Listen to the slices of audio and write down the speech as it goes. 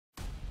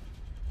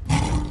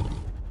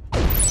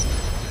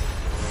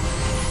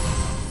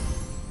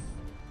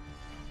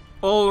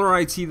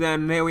Alrighty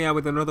then, here we are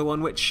with another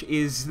one, which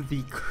is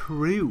The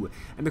Crew.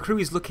 And The Crew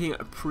is looking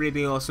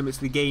pretty awesome. It's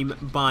the game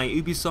by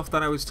Ubisoft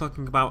that I was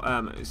talking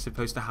about. It's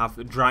supposed to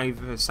have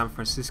Drive San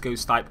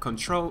Francisco's type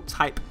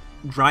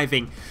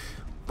driving.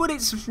 But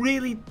it's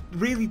really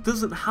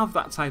doesn't have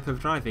that type of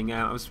driving.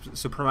 I was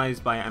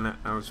surprised by it, and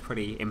I was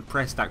pretty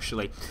impressed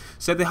actually.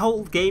 So the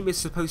whole game is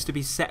supposed to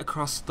be set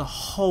across the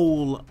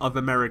whole of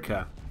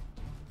America.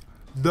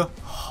 The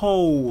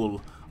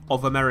whole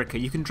of America.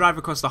 You can drive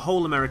across the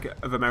whole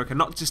of America,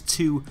 not just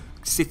two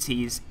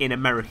cities in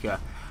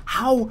America.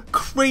 How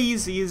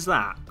crazy is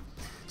that?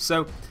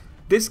 So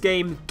this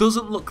game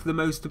doesn't look the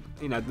most,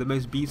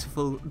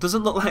 beautiful.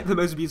 Doesn't look like the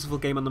most beautiful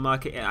game on the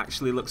market. It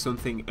actually looks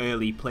something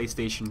early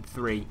PlayStation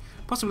 3,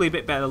 possibly a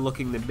bit better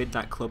looking than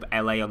Midnight Club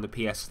LA on the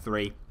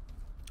PS3.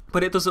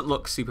 But it doesn't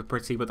look super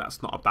pretty, but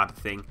that's not a bad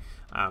thing.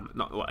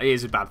 Well, it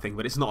is a bad thing,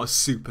 but it's not a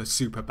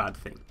super bad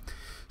thing.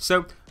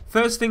 So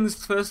first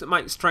things first that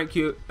might strike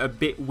you a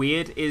bit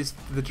weird is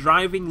the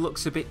driving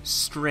looks a bit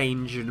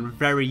strange and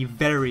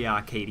very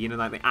arcade. You know,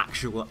 like the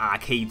actual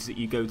arcades that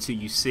you go to,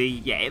 you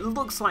see. Yeah, it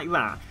looks like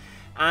that.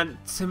 And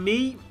to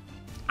me,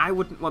 I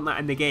wouldn't want that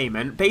in the game.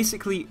 And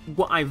basically,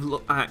 what I've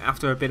looked at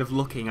after a bit of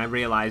looking, I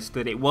realised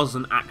that it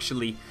wasn't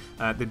actually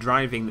the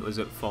driving that was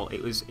at fault.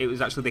 It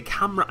was actually the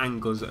camera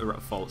angles that are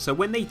at fault. So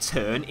when they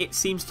turn, it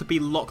seems to be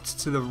locked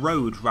to the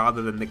road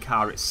rather than the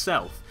car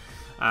itself.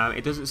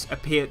 It doesn't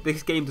appear.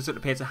 This game doesn't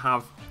appear to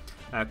have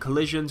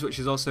collisions, which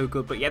is also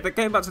good. But yeah,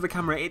 going back to the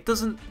camera, it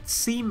doesn't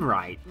seem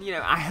right. You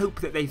know, I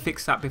hope that they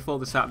fix that before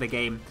the start of the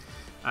game,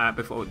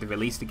 before they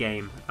release the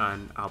game,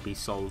 and I'll be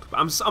sold. But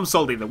I'm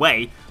sold either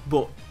way.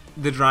 But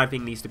the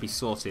driving needs to be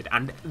sorted,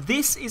 and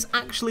this is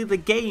actually the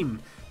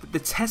game that the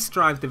Test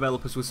Drive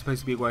developers were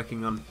supposed to be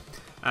working on,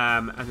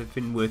 and have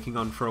been working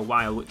on for a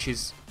while, which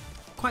is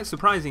quite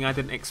surprising. I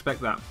didn't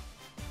expect that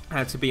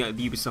to be at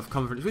the Ubisoft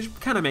conference, which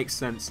kind of makes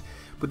sense.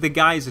 But the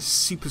guys are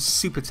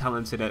super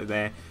talented out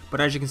there.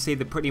 But as you can see,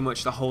 pretty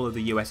much the whole of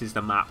the US is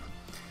the map.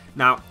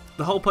 Now,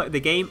 the whole point of the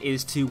game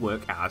is to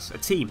work as a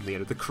team,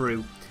 the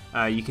crew.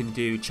 You can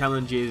do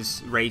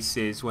challenges,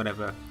 races,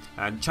 whatever.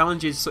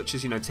 Challenges such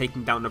as,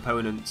 taking down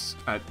opponents'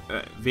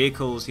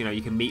 vehicles.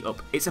 You can meet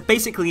up. It's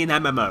basically an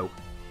MMO.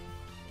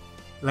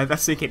 Let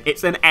that sink in.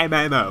 It's an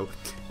MMO.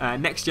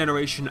 Next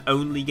generation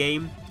only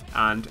game,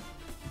 and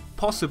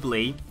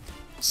possibly,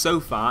 so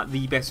far,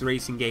 the best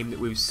racing game that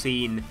we've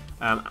seen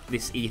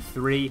this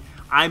E3.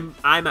 I'm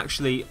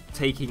actually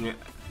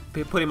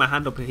putting my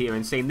hand up here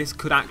and saying this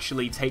could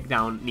actually take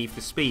down Need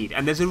for Speed,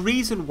 and there's a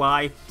reason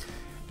why.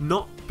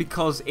 Not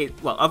because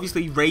well,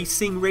 obviously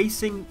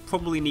racing,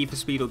 probably Need for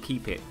Speed will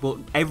keep it, but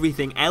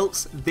everything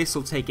else, this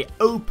will take it.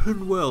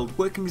 Open world,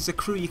 working as a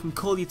crew, you can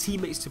call your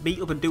teammates to meet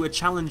up and do a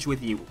challenge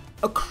with you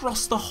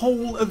across the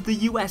whole of the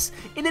US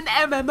in an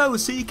MMO,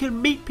 so you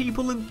can meet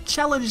people and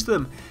challenge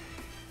them.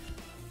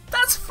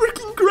 That's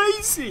freaking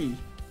crazy!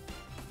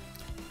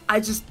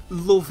 I just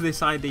love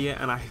this idea,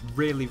 and I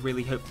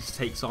really hope this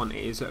takes on.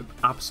 It is an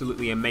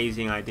absolutely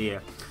amazing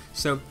idea.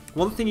 So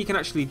one thing you can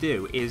actually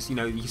do is,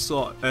 you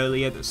saw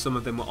earlier that some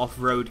of them were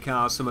off-road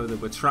cars, some of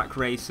them were track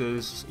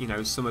racers,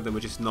 some of them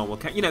were just normal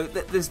cars.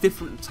 There's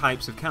different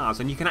types of cars,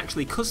 and you can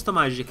actually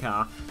customize your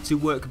car to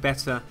work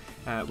better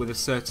with a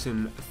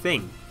certain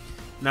thing.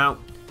 Now,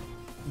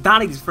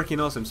 that is freaking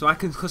awesome. So I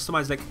can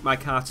customize my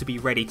car to be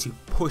ready to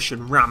push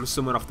and ram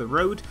someone off the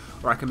road,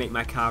 or I can make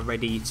my car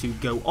ready to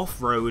go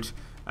off-road.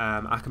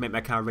 I can make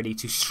my car ready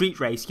to street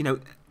race.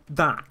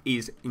 That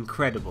is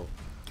incredible.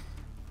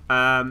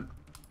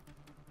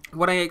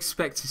 What I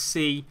expect to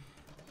see,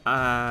 what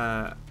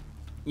I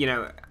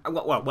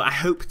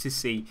hope to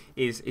see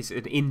is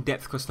an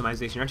in-depth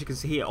customization. As you can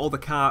see here, all the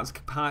car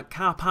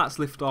parts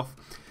lift off.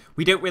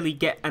 We don't really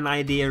get an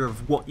idea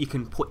of what you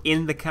can put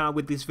in the car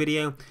with this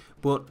video,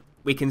 but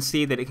we can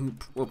see that it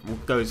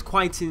goes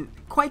quite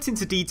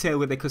into detail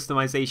with the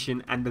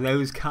customization, and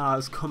those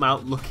cars come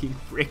out looking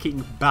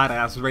freaking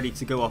badass, ready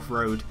to go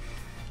off-road.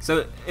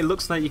 So it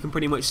looks like you can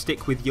pretty much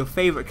stick with your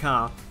favorite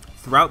car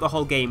throughout the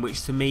whole game,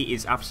 which to me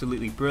is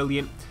absolutely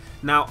brilliant.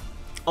 Now,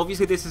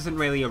 obviously this isn't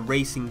really a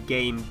racing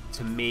game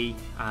to me.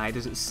 It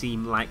doesn't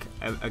seem like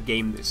a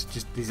game that's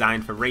just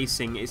designed for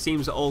racing. It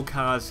seems that all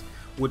cars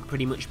would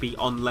pretty much be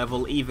on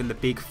level, even the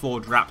big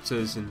Ford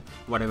Raptors and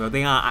whatever.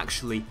 They are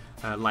actually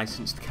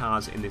licensed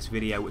cars in this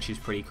video, which is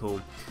pretty cool.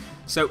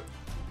 So,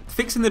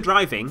 fixing the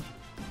driving,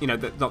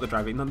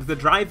 the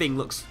driving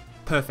looks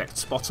perfect,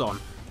 spot on.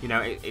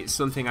 It's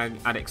something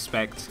I'd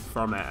expect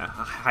from a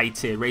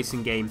high-tier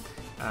racing game.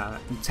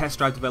 Test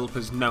Drive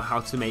developers know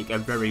how to make a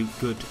very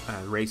good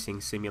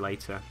racing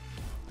simulator.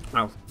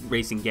 Well,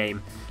 racing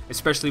game,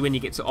 especially when you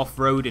get to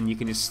off-road and you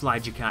can just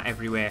slide your car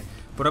everywhere.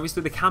 But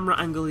obviously the camera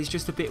angle is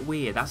just a bit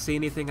weird. That's the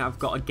only thing I've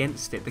got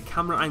against it. The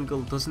camera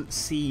angle doesn't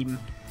seem...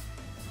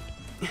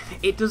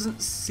 It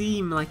doesn't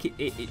seem like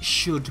it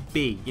should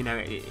be.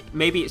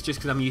 Maybe it's just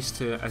because I'm used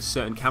to a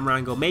certain camera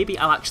angle. Maybe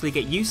I'll actually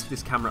get used to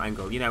this camera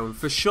angle.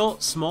 For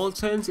short, small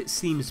turns it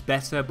seems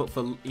better, but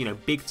for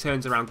big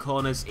turns around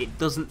corners it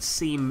doesn't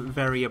seem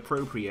very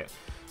appropriate.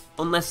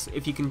 unless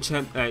if you can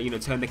turn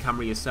turn the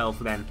camera yourself,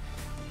 then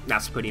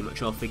that's pretty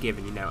much all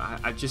forgiven.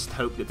 I just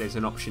hope that there's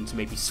an option to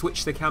maybe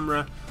switch the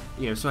camera,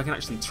 so I can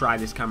actually try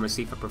this camera,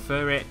 see if I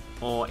prefer it,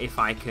 or if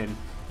I can,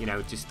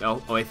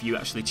 or if you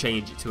actually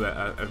change it to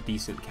a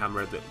decent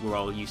camera that we're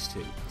all used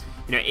to.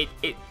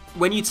 It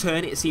when you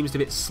turn, it seems a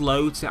bit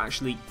slow to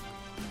actually,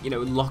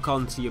 lock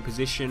on to your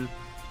position.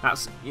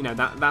 That's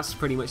that's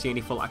pretty much the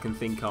only fault I can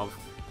think of.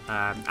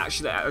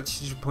 Actually, I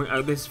should point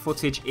out this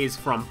footage is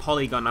from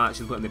Polygon. I'll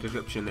actually put in the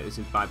description that this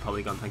is by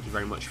Polygon. Thank you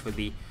very much for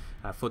the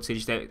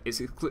footage.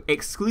 It's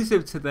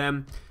exclusive to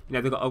them.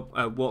 They've got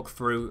a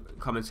walkthrough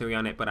commentary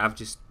on it, but I've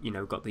just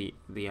got the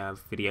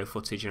video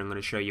footage, and I'm going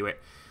to show you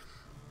it.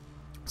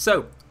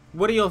 So,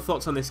 what are your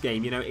thoughts on this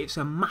game? It's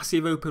a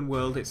massive open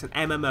world. It's an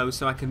MMO,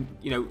 so I can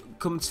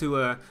come to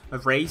a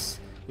race.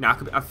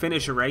 I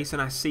finish a race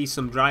and I see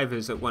some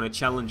drivers that want to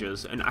challenge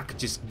us, and I could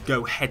just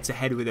go head to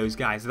head with those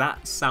guys.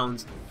 That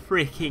sounds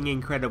freaking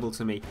incredible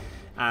to me.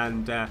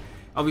 And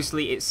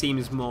obviously it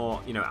seems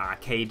more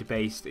arcade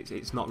based.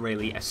 It's not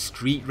really a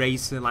street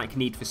racer like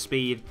Need for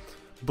Speed,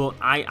 but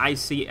I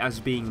see it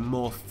as being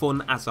more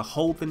fun as a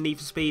whole than Need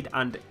for Speed,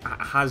 and it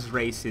has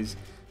races,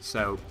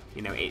 so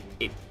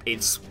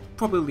it's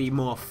probably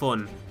more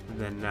fun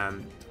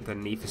than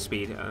Need for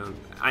Speed.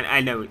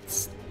 I know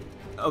it's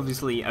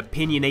obviously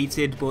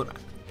opinionated, but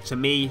to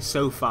me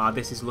so far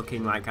this is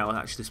looking like I'll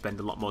actually spend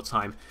a lot more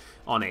time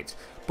on it.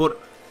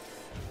 But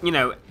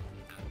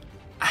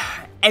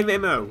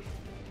MMO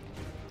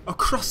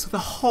across the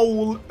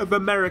whole of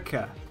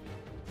America,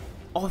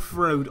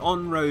 off-road,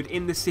 on-road,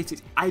 in the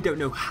cities, I don't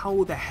know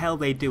how the hell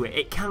they do it.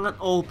 It can't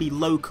all be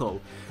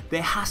local.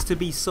 There has to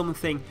be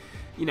something,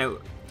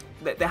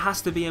 there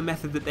has to be a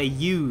method that they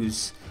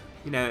use,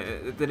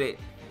 that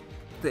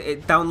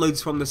it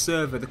downloads from the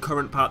server the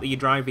current part that you're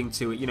driving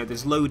to.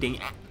 There's loading.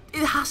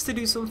 It has to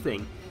do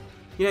something.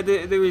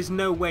 There is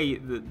no way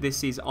that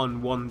this is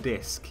on one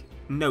disc.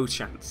 No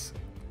chance.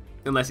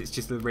 Unless it's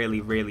just a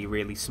really, really,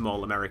 really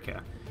small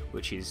America,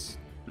 which is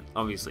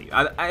obviously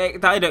I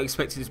don't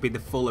expect it to be the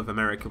full of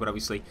America, but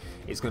obviously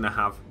it's going to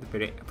have the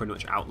pretty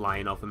much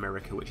outline of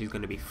America, which is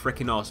going to be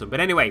freaking awesome.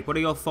 But anyway, what are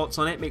your thoughts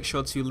on it? Make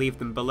sure to leave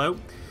them below,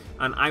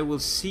 and I will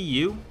see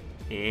you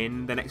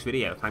in the next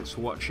video. Thanks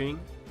for watching.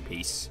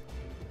 Peace.